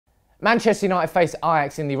Manchester United face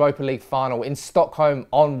Ajax in the Europa League final in Stockholm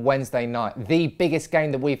on Wednesday night. The biggest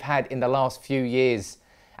game that we've had in the last few years.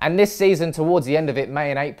 And this season, towards the end of it, May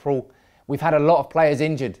and April, we've had a lot of players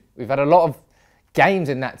injured. We've had a lot of games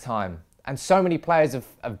in that time. And so many players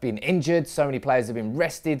have been injured, so many players have been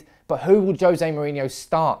rested. But who will Jose Mourinho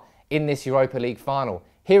start in this Europa League final?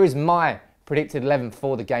 Here is my predicted 11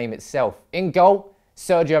 for the game itself. In goal,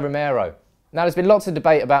 Sergio Romero. Now, there's been lots of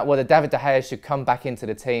debate about whether David De Gea should come back into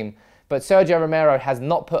the team. But Sergio Romero has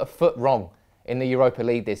not put a foot wrong in the Europa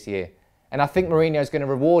League this year. And I think Mourinho is going to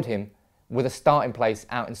reward him with a starting place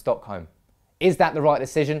out in Stockholm. Is that the right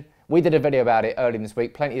decision? We did a video about it earlier this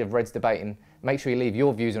week. Plenty of Reds debating. Make sure you leave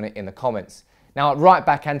your views on it in the comments. Now, at right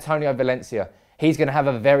back, Antonio Valencia. He's going to have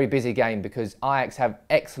a very busy game because Ajax have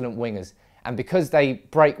excellent wingers. And because they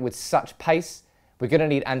break with such pace, we're going to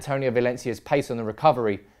need Antonio Valencia's pace on the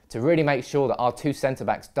recovery to really make sure that our two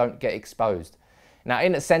centre-backs don't get exposed. Now,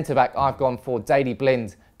 in at centre-back, I've gone for Daley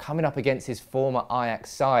Blind, coming up against his former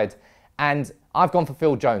Ajax side. And I've gone for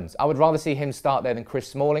Phil Jones. I would rather see him start there than Chris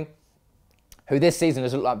Smalling, who this season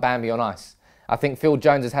has looked like Bambi on ice. I think Phil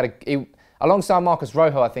Jones has had alongside Marcus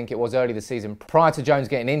Rojo, I think it was early this season, prior to Jones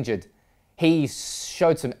getting injured, he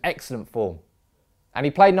showed some excellent form. And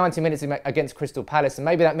he played 90 minutes against Crystal Palace, and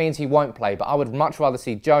maybe that means he won't play, but I would much rather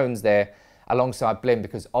see Jones there alongside Blind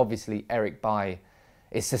because obviously Eric Bailly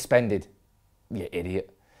is suspended. You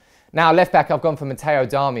idiot. Now, left back, I've gone for Matteo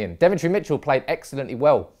Darmian. Devontre Mitchell played excellently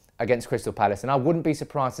well against Crystal Palace, and I wouldn't be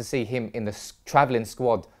surprised to see him in the travelling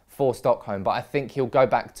squad for Stockholm, but I think he'll go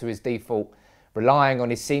back to his default, relying on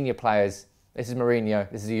his senior players. This is Mourinho,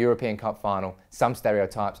 this is a European Cup final. Some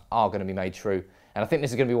stereotypes are going to be made true, and I think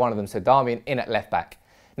this is going to be one of them, so Darmian in at left back.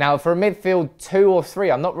 Now, for a midfield 2 or 3,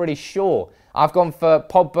 I'm not really sure. I've gone for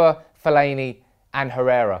Pogba, Fellaini and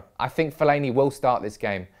Herrera. I think Fellaini will start this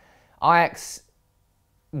game. Ajax,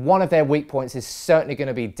 one of their weak points is certainly going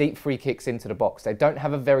to be deep free kicks into the box. They don't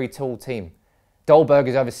have a very tall team. Dolberg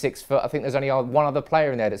is over 6 foot. I think there's only one other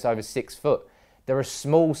player in there that's over 6 foot. They're a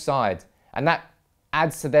small side, and that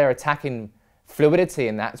adds to their attacking fluidity,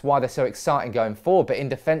 and that's why they're so exciting going forward. But in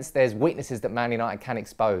defence, there's weaknesses that Man United can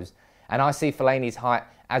expose. And I see Fellaini's height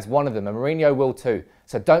as one of them, and Mourinho will too.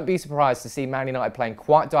 So don't be surprised to see Man United playing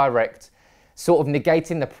quite direct, sort of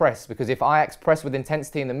negating the press, because if Ajax press with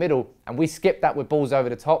intensity in the middle and we skip that with balls over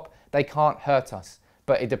the top, they can't hurt us.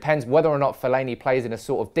 But it depends whether or not Fellaini plays in a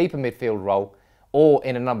sort of deeper midfield role or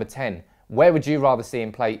in a number 10. Where would you rather see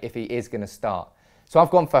him play if he is going to start? So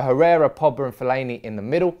I've gone for Herrera, Pogba and Fellaini in the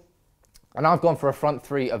middle. And I've gone for a front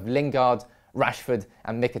 3 of Lingard, Rashford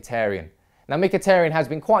and Mkhitaryan. Now, Mkhitaryan has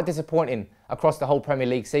been quite disappointing across the whole Premier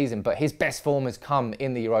League season, but his best form has come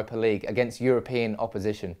in the Europa League against European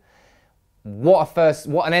opposition. What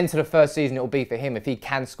an end to the first season it will be for him if he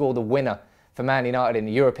can score the winner for Man United in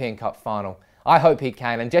the European Cup final. I hope he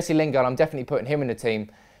can. And Jesse Lingard, I'm definitely putting him in the team.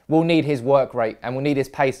 We'll need his work rate and we'll need his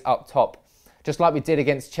pace up top, just like we did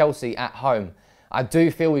against Chelsea at home. I do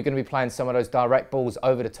feel we're going to be playing some of those direct balls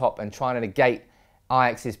over the top and trying to negate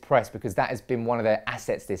Ajax's press, because that has been one of their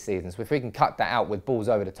assets this season. So if we can cut that out with balls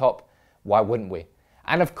over the top, why wouldn't we?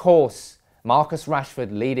 And of course, Marcus Rashford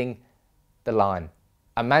leading the line.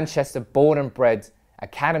 A Manchester born and bred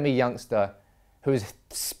academy youngster who has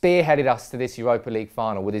spearheaded us to this Europa League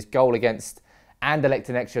final with his goal against Anderlecht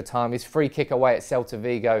in extra time, his free kick away at Celta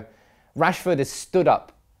Vigo. Rashford has stood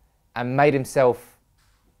up and made himself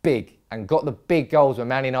big and got the big goals when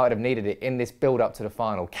Man United have needed it in this build-up to the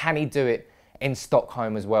final. Can he do it in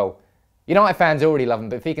Stockholm as well? United fans already love him,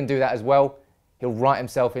 but if he can do that as well, he'll write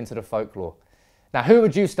himself into the folklore. Now, who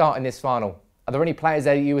would you start in this final? Are there any players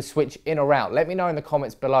there you would switch in or out? Let me know in the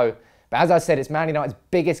comments below. But as I said, it's Man United's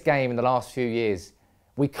biggest game in the last few years.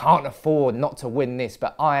 We can't afford not to win this,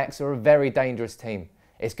 but Ajax are a very dangerous team.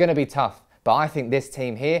 It's going to be tough, but I think this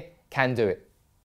team here can do it.